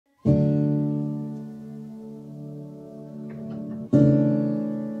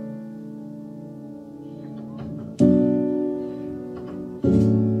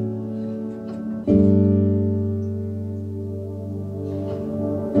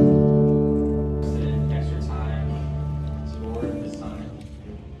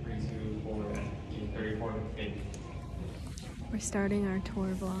starting our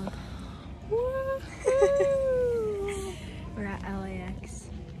tour vlog. We're at LAX.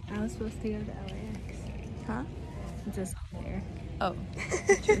 I was supposed to go to LAX. Huh? Just there. Oh.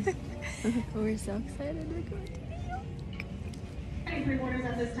 We're so excited we're going to New York. 3 quarters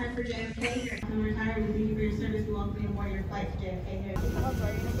at this time for JFK. When retired, we thank you for your service. We welcome you aboard your flight to JFK.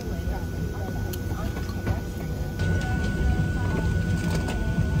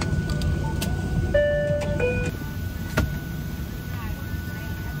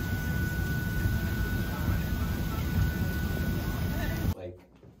 Like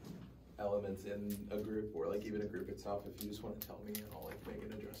elements in a group or like even a group itself, if you just want to tell me, and I'll like make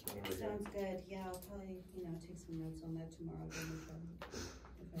an adjustment over here. Sounds good. Yeah, I'll probably, take some notes on that tomorrow.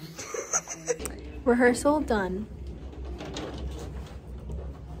 Okay. Rehearsal done.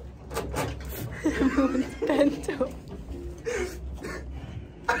 Bento.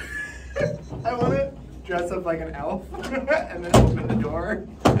 I want to dress up like an elf and then open the door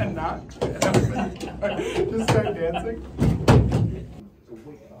and knock and open the door. Just start dancing.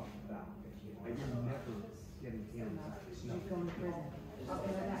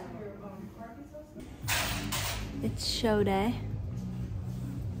 It's show day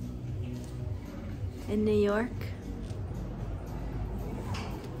in New York.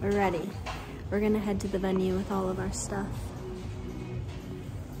 We're ready. We're gonna head to the venue with all of our stuff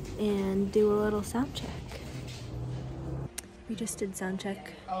and do a little sound check. We just did sound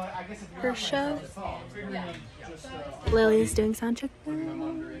check for show. Lily's doing sound check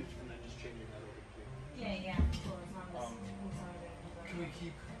now.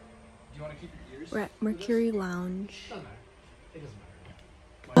 We're at Mercury Lounge.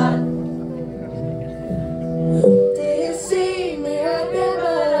 Do you see me right there,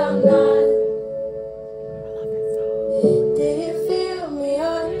 but I'm not? Do you feel me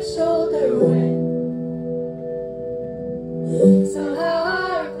on your shoulder when somehow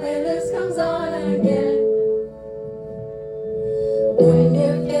our playlist comes on again? When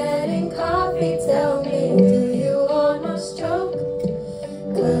you're getting coffee, tell me, do you want a stroke?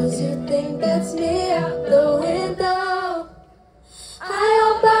 'Cause you think that's me out the window. I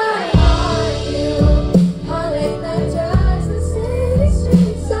hope I want you on late night drives and city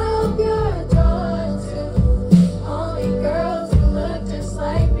streets. I hope you're drawn to only girls who look just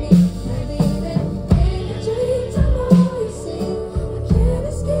like me. Maybe even in your dreams, I know you see. I can't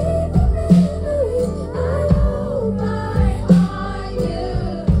escape the memories. I hope I want you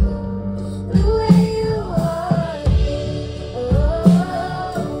the way you want me.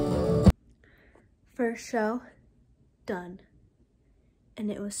 Oh. First show done. And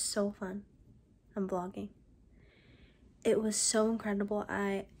it was so fun. I'm vlogging. It was so incredible.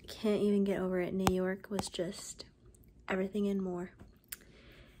 I can't even get over it. New York was just everything and more.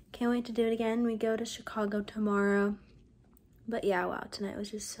 Can't wait to do it again. We go to Chicago tomorrow. But yeah, wow, tonight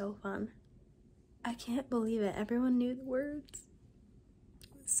was just so fun. I can't believe it. Everyone knew the words.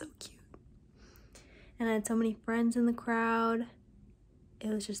 It was so cute. And I had so many friends in the crowd. It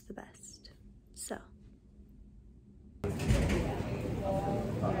was just the best. So.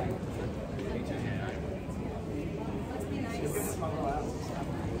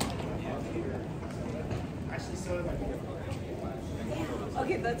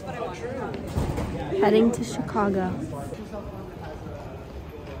 Okay, that's what I want. Heading to Chicago.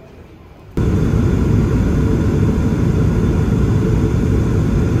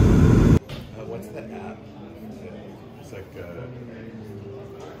 What's the app? It's like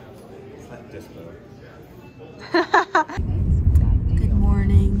it's not disco. Good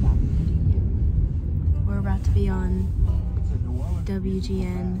morning. We're about to be on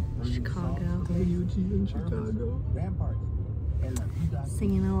WGN Chicago. WGN Chicago.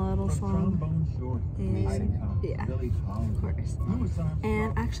 Singing a little song. And yeah, of course.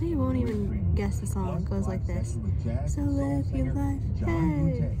 And actually you won't even guess the song. It goes like this. So live your life.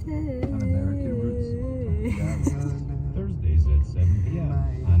 Hey, hey. Thursdays at 7 p.m.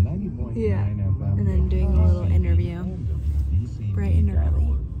 on 90.9 Yeah. FM. And then doing a little interview. Bright and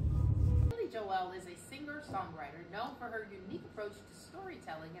early. Billy Joel is a singer-songwriter known for her unique approach to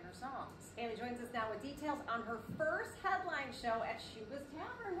storytelling in her songs. Amy joins us now with details on her first headline show at Shuba's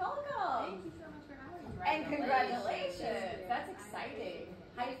Tavern. Welcome! Thank you so much for having me. And congratulations! That's exciting.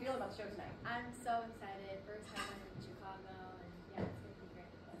 How do you feel about the show tonight? I'm so excited. First time I'm in Chicago, and yeah, it's gonna be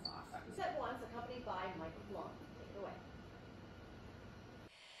great. That's awesome. You said once, accompanied by Michael Blunt. Take it away.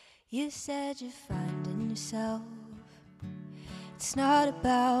 You said you're finding yourself. It's not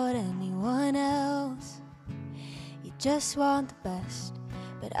about anyone else. You just want the best,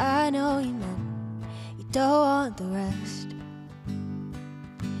 but I know you meant you don't want the rest.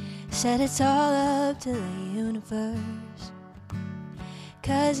 Said it's all up to the universe.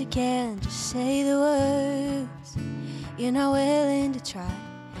 'cause you can't just say the words. You're not willing to try,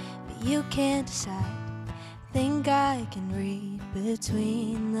 but you can't decide. Think I can read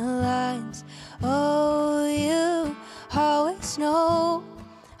between the lines. Oh, you always know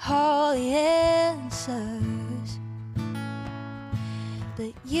all the answers,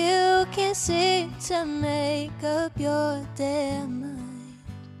 but you can't seem to make up your damn mind.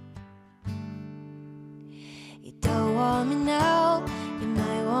 You don't want me now, you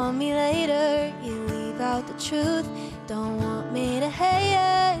might want me later. You leave out the truth, don't want me to hate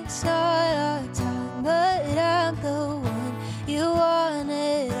it. It's not our time, but I'm the one you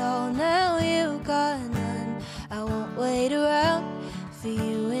wanted all. Now you got none. I won't wait around for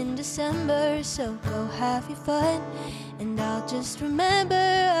you in December, so go have your fun, and I'll just remember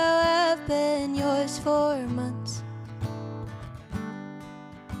how I've been yours for months.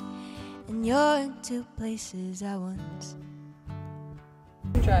 And you're in two places at once.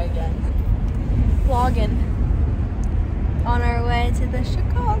 Try again. Vlogging on our way to the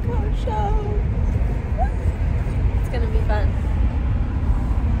Chicago show. It's gonna be fun.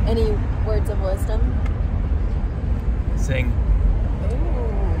 Any words of wisdom? Sing.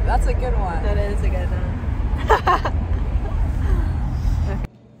 Ooh, that's a good one. That is a good one.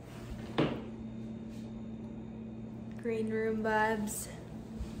 Green room vibes.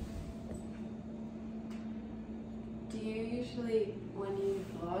 Do you usually, when you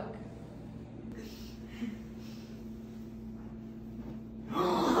vlog,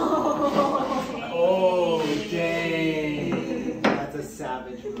 Oh, dang. That's a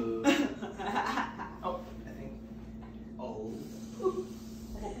savage move. Oh, I think. Oh.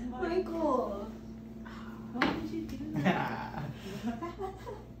 Michael! Why did you do that?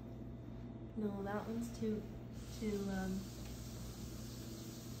 No, that one's too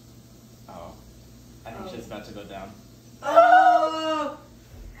Oh. I think shit's about to go down. oh!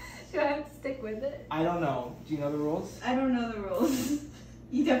 Do I have to stick with it? I don't know. Do you know the rules? I don't know the rules.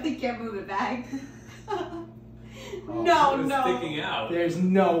 You definitely can't move it back. Oh, no, no. Sticking out. There's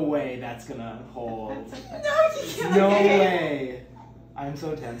no way that's gonna hold. No, you can't. No way. I'm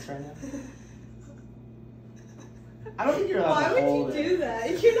so tense right now. I don't think you're allowed Why to would hold you it. do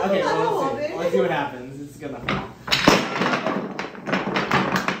that? You're not Okay, allowed to well, hold let's see. it. Let's see what happens. It's gonna.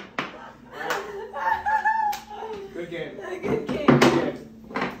 Good game. A good game. Good game.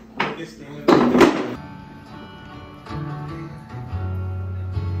 Biggest game of the day.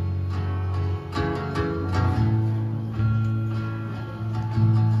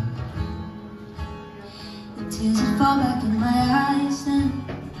 The tears would fall back in my eyes, then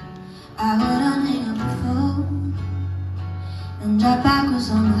I would unhang up the phone and drive backwards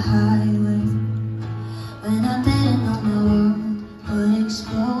on the highway. When I didn't know my world would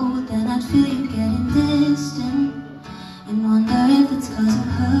explode, then I'd feel you getting distant and wonder if it's 'cause of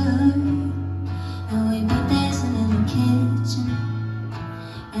her. And we'd be dancing in the kitchen,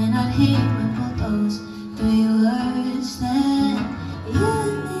 and I'd hear you mumble those 3 words that you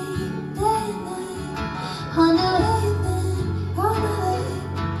and me, day and night. Wonder where you've been all night.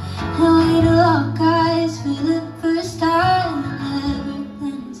 And we'd lock eyes for the first time, and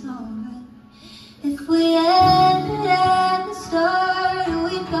everything's alright. If we ended at the start,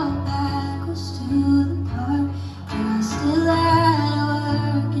 we'd go backwards to the part where I still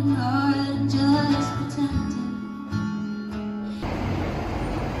had working hard and just pretending.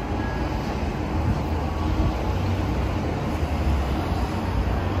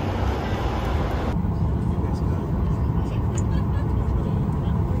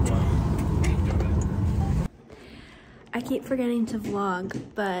 I keep forgetting to vlog,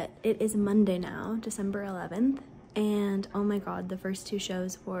 but it is Monday now, December 11th, and oh my god, the first 2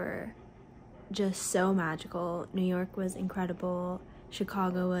 shows were just so magical. New York was incredible,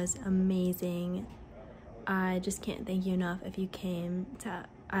 Chicago was amazing. I just can't thank you enough if you came to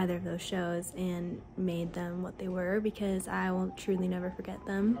either of those shows and made them what they were, because I will truly never forget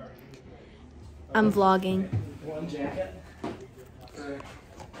them. I'm vlogging. One jacket.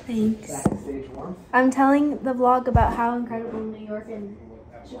 Thanks. Backstage warmth. I'm telling the vlog about how incredible New York and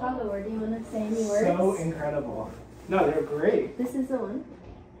Chicago were. Do you want to say any words? So incredible. No, they're great. This is the one.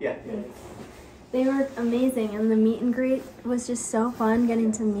 Yeah. Thanks. They were amazing, and the meet and greet was just so fun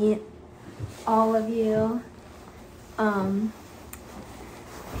getting to meet all of you.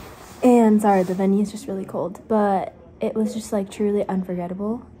 And sorry, the venue is just really cold, but it was just like truly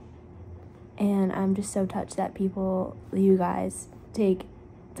unforgettable. And I'm just so touched that people, you guys, take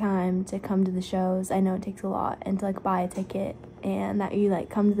time to come to the shows. I know it takes a lot, and to like buy a ticket, and that you like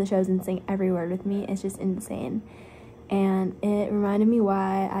come to the shows and sing every word with me is just insane. And it reminded me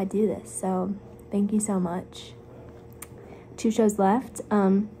why I do this, so thank you so much. 2 shows left.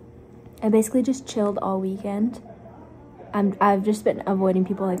 I basically just chilled all weekend. I've just been avoiding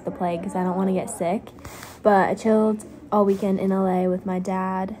people like the plague because I don't want to get sick. But I chilled all weekend in LA with my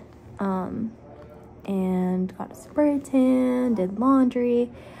dad, and got a spray tan, did laundry,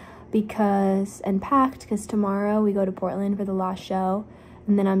 and packed because tomorrow we go to Portland for the last show,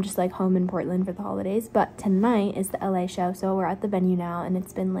 and then I'm just like home in Portland for the holidays. But tonight is the LA show, so we're at the venue now, and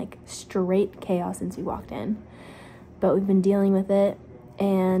it's been like straight chaos since we walked in. But we've been dealing with it,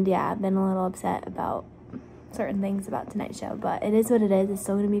 and yeah, I've been a little upset about certain things about tonight's show, but it is what it is. It's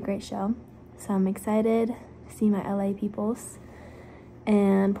still gonna be a great show, so I'm excited to see my LA peoples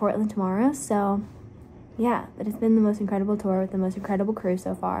and Portland tomorrow. So yeah, but it's been the most incredible tour with the most incredible crew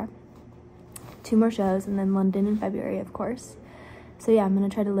so far. 2 more shows, and then London in February, of course. So yeah, I'm gonna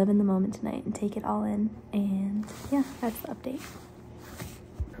try to live in the moment tonight and take it all in, and yeah, that's the update.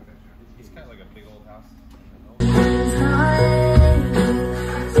 He's kind of like a big old house.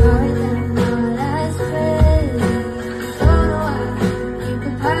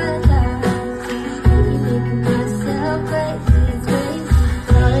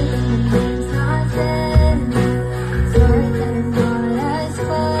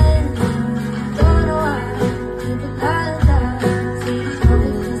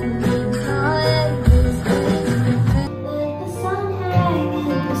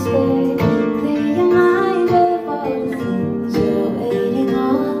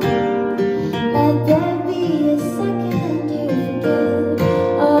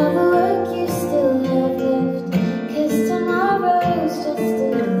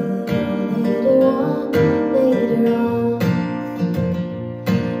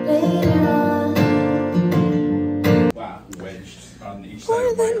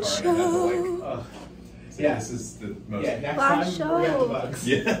 Yeah, this is the most. Yeah, next last time show. we're gonna have bugs.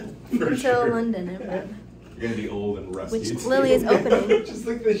 Yeah, for Until sure. London, You're gonna be old and rusty. which Lily is opening. Just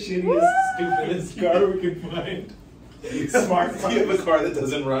like the shittiest, stupidest car we can find. Smart car. You have a car that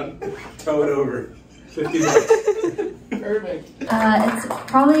doesn't run, tow it over. $50. Perfect. It's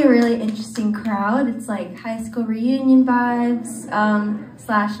probably a really interesting crowd. It's like high school reunion vibes,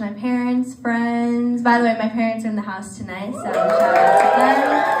 slash my parents, friends. By the way, my parents are in the house tonight, so shout out to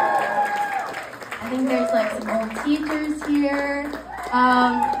them. I think there's like some old teachers here.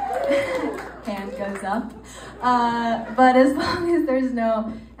 Hand goes up. But as long as there's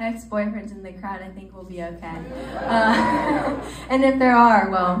no ex-boyfriends in the crowd, I think we'll be okay. And if there are,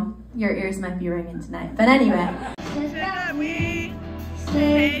 well, your ears might be ringing tonight. But anyway. We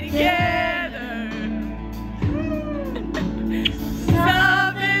stay together.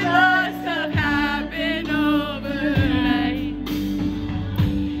 Something must have happened overnight.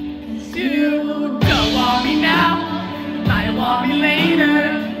 'Cause you don't want me now, might want me later.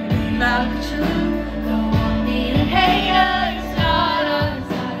 Not the truth, don't want me to hate you. It's not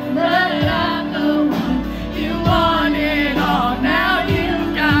outside, but I'm the one you wanted all. Now you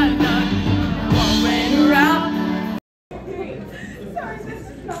got nothing. One way around.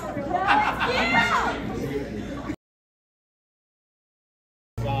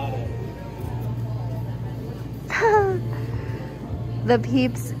 The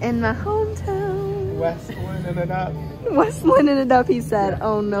peeps in my hometown. Westland it up. Westland it up, he said.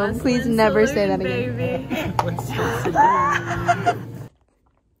 Oh no, Westland please never say that again.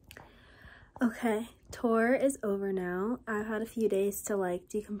 Okay, tour is over now. I've had a few days to like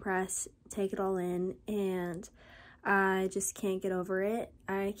decompress, take it all in, and I just can't get over it.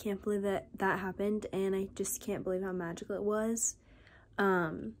 I can't believe that happened, and I just can't believe how magical it was.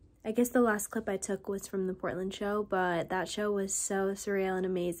 I guess the last clip I took was from the Portland show, but that show was so surreal and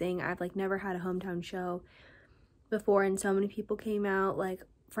amazing. I've like never had a hometown show before, and so many people came out, like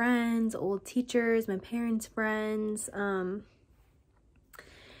friends, old teachers, my parents' friends,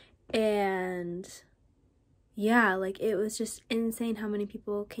 and yeah, like it was just insane how many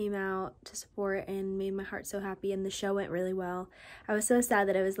people came out to support and made my heart so happy, and the show went really well. I was so sad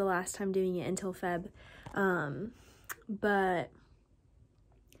that it was the last time doing it until Feb, but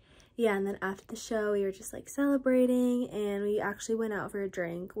yeah, and then after the show we were just like celebrating, and we actually went out for a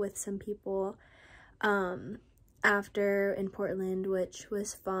drink with some people after in Portland, which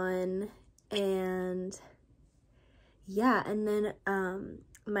was fun. And yeah, and then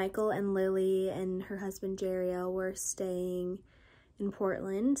Michael and Lily and her husband Jeriel were staying in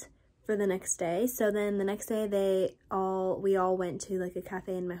Portland for the next day. So then the next day we all went to like a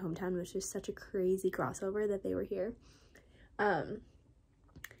cafe in my hometown, which was such a crazy crossover that they were here.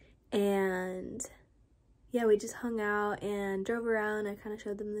 And yeah, we just hung out and drove around. I kind of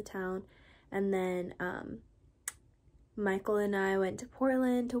showed them the town, and then Michael and I went to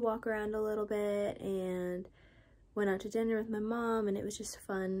Portland to walk around a little bit, and went out to dinner with my mom, and it was just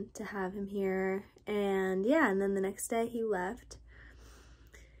fun to have him here. And yeah, and then the next day he left.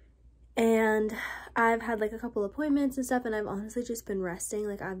 And I've had like a couple appointments and stuff, and I've honestly just been resting.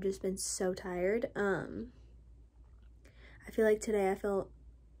 Like, I've just been so tired. I feel like today I feel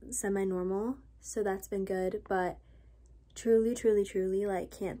semi-normal, so that's been good. But truly, truly, truly,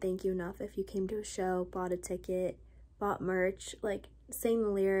 like, can't thank you enough if you came to a show, bought a ticket, bought merch, like, sang the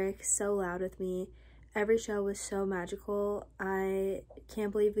lyrics so loud with me. Every show was so magical. I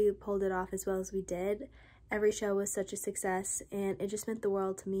can't believe we pulled it off as well as we did. Every show was such a success, and it just meant the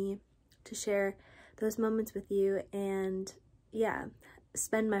world to me to share those moments with you, and yeah,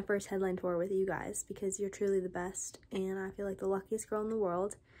 spend my first headline tour with you guys, because you're truly the best, and I feel like the luckiest girl in the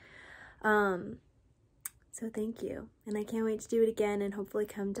world. So thank you, and I can't wait to do it again, and hopefully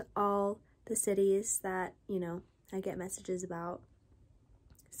come to all the cities that, you know, I get messages about.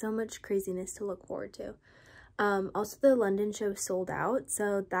 So much craziness to look forward to. Also, the London show sold out,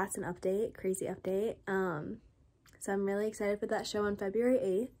 so that's an update, crazy update. So I'm really excited for that show on February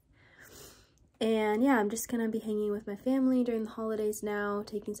 8th. And yeah, I'm just gonna be hanging with my family during the holidays now,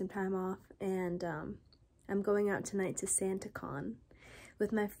 taking some time off, and I'm going out tonight to SantaCon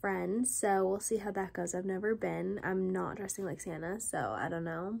with my friends, so we'll see how that goes. I've never been. I'm not dressing like Santa, so I don't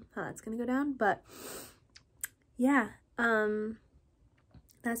know how that's gonna go down, but yeah,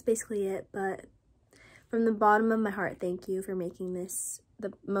 that's basically it. But from the bottom of my heart, thank you for making this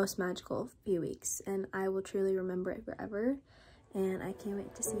the most magical few weeks, and I will truly remember it forever. And I can't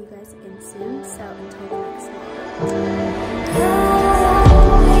wait to see you guys again soon. So until the next one.